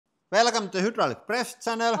Welcome to the Hydraulic Press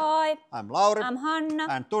channel. Hi. I'm Lauri. I'm Hanna.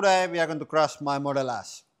 And today we are going to crash my Model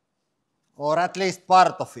S. Or at least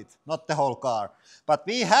part of it, not the whole car. But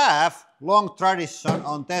we have long tradition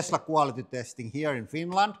on Tesla quality testing here in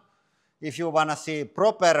Finland. If you want to see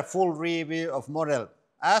proper full review of Model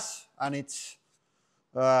S and its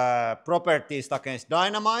properties against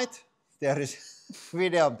dynamite, there is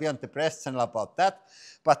video beyond the press channel about that.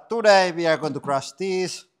 But today we are going to crash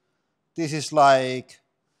these. This is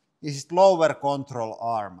lower control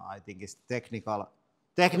arm, I think is technical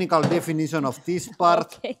definition of this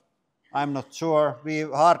part. Okay. I'm not sure. We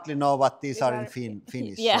hardly know what these are in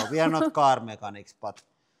Finnish. Yeah. So we are not car mechanics, but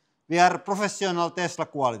we are professional Tesla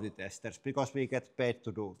quality testers because we get paid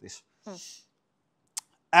to do this.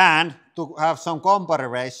 And to have some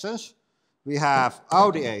comparisons, we have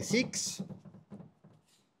Audi A6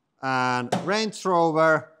 and Range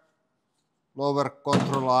Rover, lower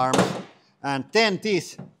control arm, and then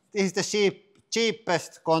this is the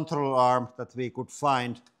cheapest control arm that we could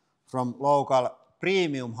find from local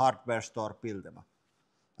premium hardware store Buildema.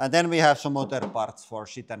 And then we have some other parts for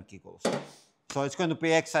shit and giggles. So it's going to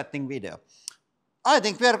be an exciting video. I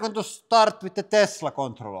think we are going to start with the Tesla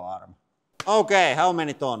control arm. Okay, how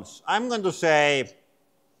many tons? I'm going to say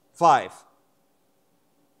 5.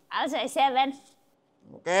 I'll say 7.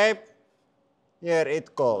 Okay, here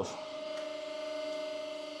it goes.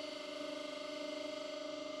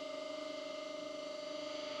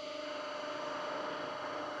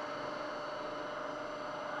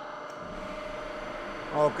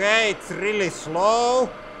 Okay, it's really slow.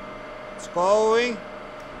 It's going.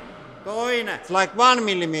 Toinen. It's like 1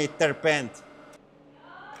 millimeter bent.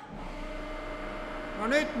 No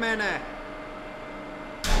nyt menee.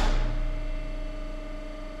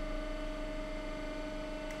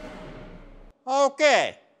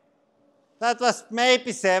 Okay. That was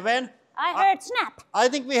maybe 7. I heard snap. I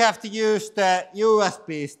think we have to use the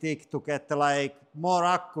USB stick to get the more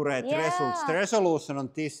accurate results. The resolution on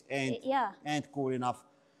this ain't cool enough.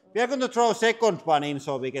 We are going to throw second one in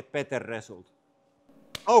so we get better result.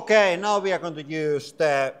 Okay, now we are going to use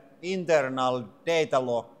the internal data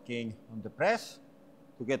logging on the press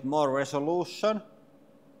to get more resolution.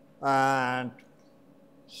 And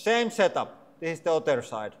same setup. This is the other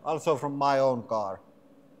side, also from my own car.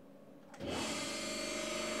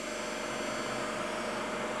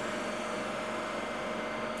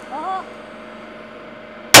 Oh.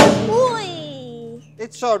 Ui.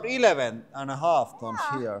 It showed 11.5 tons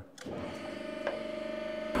here.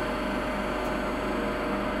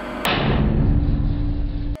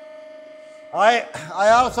 I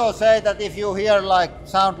also say that if you hear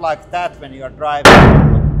sound like that when you are driving,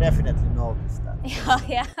 you would definitely notice that.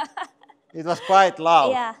 Yeah. It was quite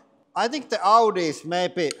loud. Yeah. I think the Audi is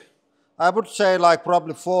maybe, I would say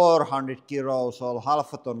probably 400 kilos or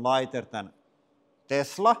half a ton lighter than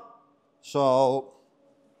Tesla. So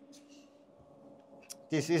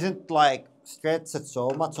this isn't stressed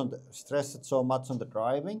so much on the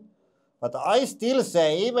driving. But I still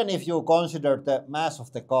say, even if you consider the mass of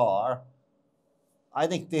the car, I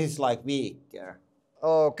think this is weaker.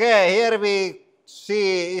 Okay, here we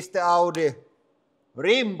see, is the Audi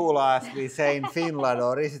rimbula, as we say in Finland,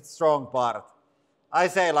 or is it strong part? I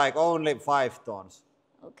say only 5 tons.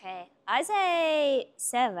 Okay. I say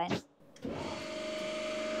 7.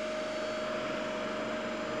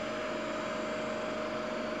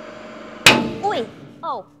 Ui.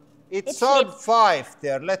 Oh. It showed 5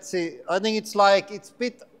 there. Let's see. I think it's it's a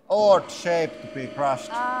bit odd shape to be crushed.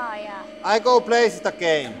 Ah, yeah. I go place it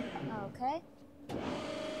again. Okay.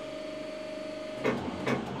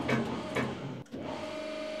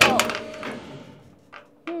 Oh.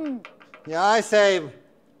 Yeah, I say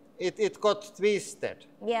it got twisted.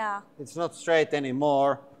 Yeah. It's not straight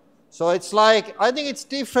anymore. So it's I think it's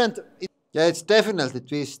different. Yeah, it's definitely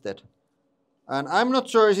twisted. And I'm not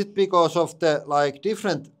sure, is it because of the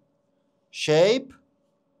different shape,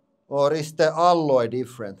 or is the alloy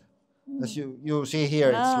different? As you see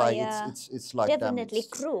here, it's like definitely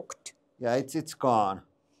damaged. crooked. Yeah, it's gone.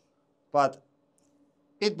 But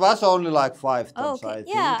it was only 5 tons, I think.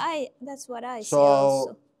 Yeah, that's what I see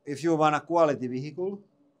also. So if you want a quality vehicle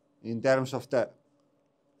in terms of the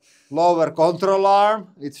lower control arm,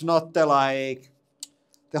 it's not the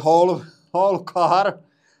whole car.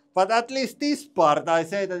 But at least this part, I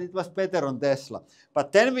say that it was better on Tesla.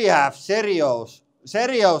 But then we have seriously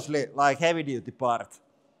heavy duty part.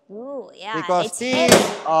 Ooh, yeah. Because these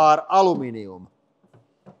are aluminium.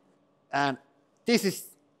 And this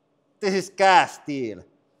is cast steel.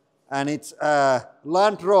 And it's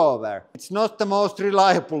Land Rover. It's not the most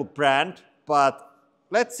reliable brand, but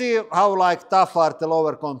let's see how tough are the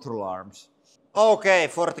lower control arms. Okay,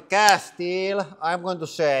 for the cast steel, I'm going to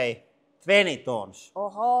say 20 tons.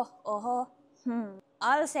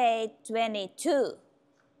 I'll say 22.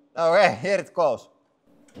 Okay, here it goes.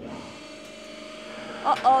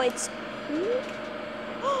 It's...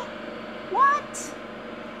 What?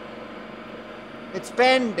 It's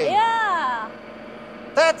bending. Yeah.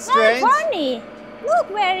 That's Not strange. funny. Look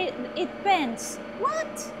where it bends.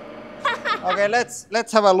 What? Okay,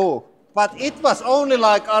 let's have a look. But it was only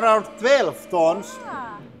like around 12 tons,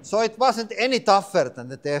 so it wasn't any tougher than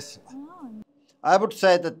the Tesla. I would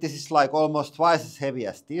say that this is like almost twice as heavy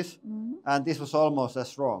as this, and this was almost as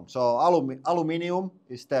strong. So aluminium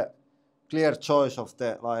is the clear choice of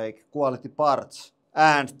the like quality parts.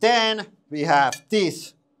 And then we have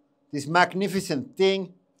this magnificent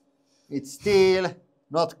thing. It's steel,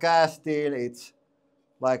 not cast steel. It's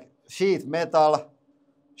like sheet metal,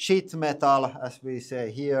 as we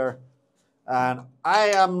say here. And I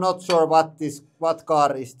am not sure what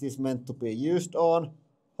car is this meant to be used on.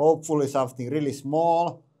 Hopefully something really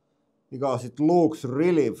small, because it looks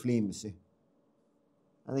really flimsy.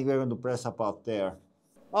 I think we're going to press about there.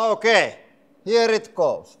 Okay, here it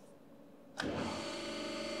goes.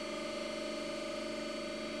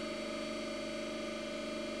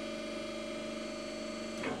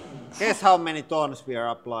 Guess how many tons we are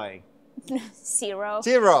applying? 0.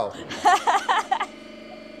 0.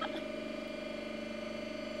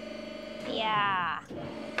 Yeah.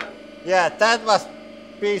 Yeah, that was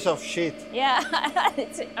piece of shit. Yeah,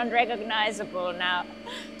 it's unrecognizable now.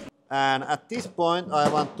 And at this point, I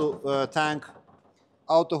want to thank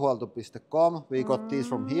autohuolto.com. We got these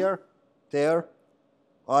from there.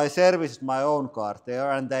 I serviced my own car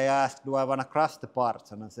there, and they asked, do I want to crush the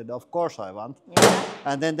parts? And I said, of course I want. Yeah.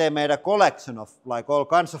 And then they made a collection of like all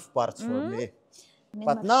kinds of parts for me.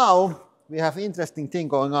 But now we have interesting thing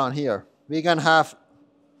going on here. We can have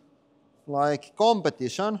like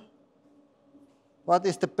competition. What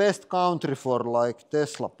is the best country for like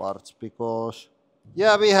Tesla parts? Because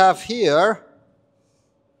yeah, we have here,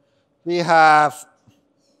 we have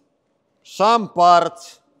some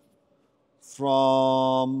parts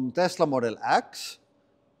from Tesla Model X,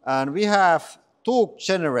 and we have 2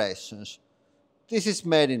 generations. This is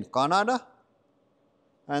made in Canada,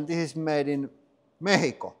 and this is made in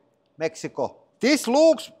Mexico. This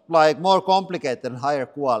looks like more complicated and higher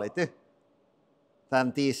quality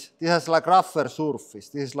than this. This has like rougher surface.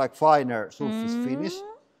 This is like finer surface finish.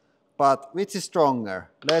 But which is stronger?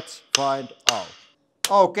 Let's find out.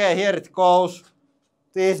 Okay, here it goes.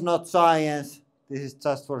 This is not science. This is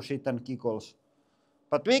just for shit and giggles.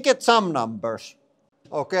 But we get some numbers.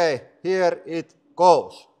 Okay, here it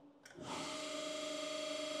goes.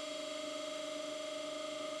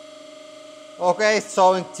 Okay, it's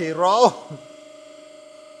showing 0.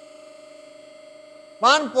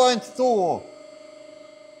 1.2.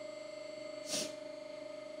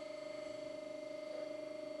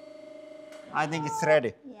 I think it's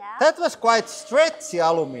ready. Yeah. That was quite stretchy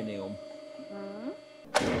aluminium.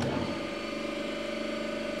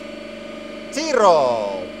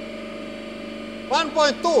 0.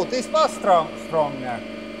 1.2. This was stronger.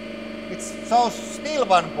 It's so still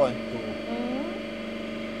 1.2.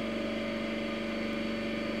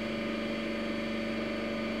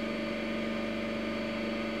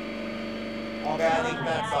 Okay, I think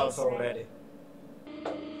that's also ready.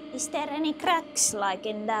 Is there any cracks like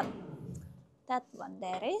in that one?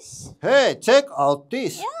 There is. Hey, check out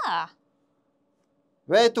this. Yeah.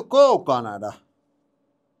 Way to go, Canada.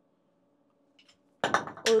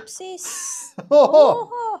 Oopsies.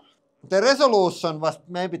 The resolution was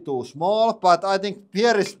maybe too small, but I think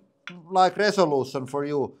here is like resolution for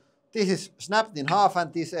you. This is snapped in half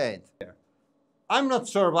and this ain't. I'm not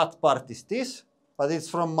sure what part is this, but it's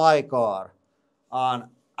from my car. And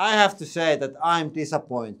I have to say that I'm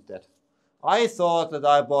disappointed. I thought that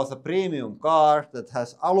I bought a premium car that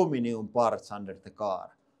has aluminium parts under the car.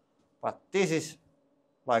 But this is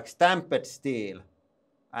like stamped steel.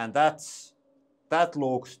 And that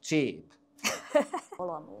looks cheap.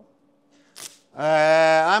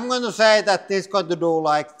 I'm going to say that this is going to do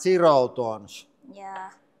like 0 tons. Yeah.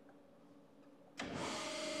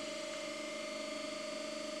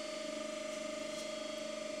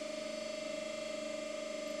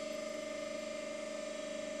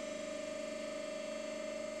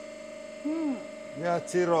 Yeah,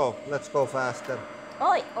 0. Let's go faster.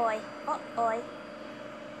 Oi.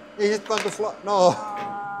 Is it going to fly? No.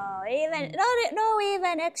 Oh, no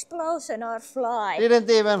even explosion or fly. Didn't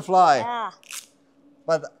even fly. Yeah.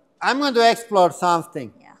 But I'm going to explode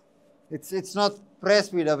something. Yeah. It's not press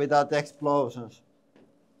video without explosions.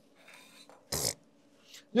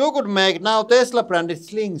 You could make now Tesla branded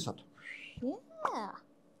slingshot. Yeah. Yeah.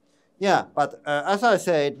 Yeah, but as I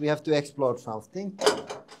said, we have to explode something.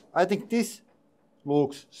 I think this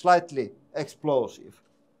looks slightly explosive.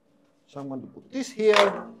 So I'm going to put this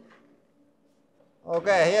here.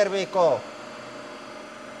 Okay, here we go.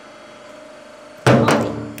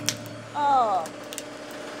 Oh.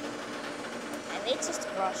 And we just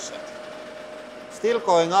crush it. Still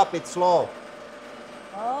going up, it's slow.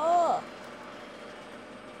 Oh.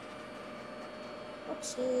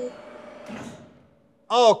 Oopsie.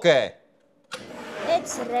 Okay.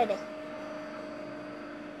 It's ready.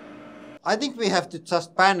 I think we have to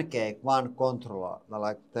just pancake one controller,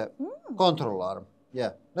 like the control arm.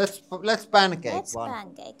 Yeah, let's pancake Let's one.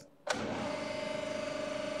 pancake.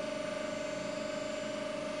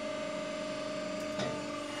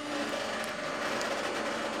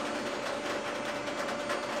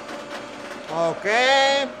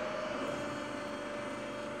 Okay.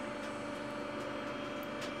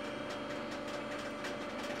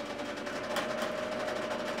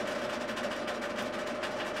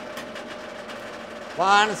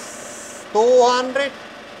 Once 200.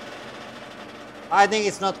 I think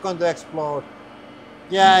it's not going to explode.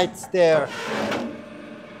 Yeah, it's there.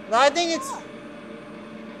 I think it's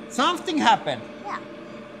something happened. Yeah.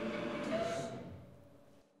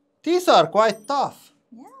 These are quite tough.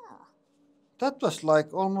 Yeah. That was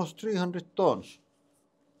like almost 300 tons.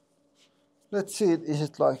 Let's see, is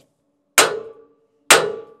it like...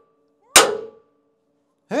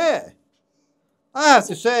 Hey! I have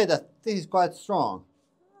to say that this is quite strong.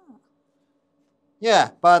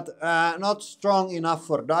 Yeah, but not strong enough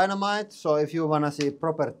for dynamite. So if you wanna see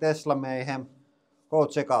proper Tesla mayhem, go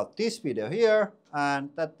check out this video here.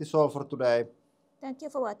 And that is all for today. Thank you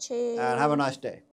for watching. And have a nice day.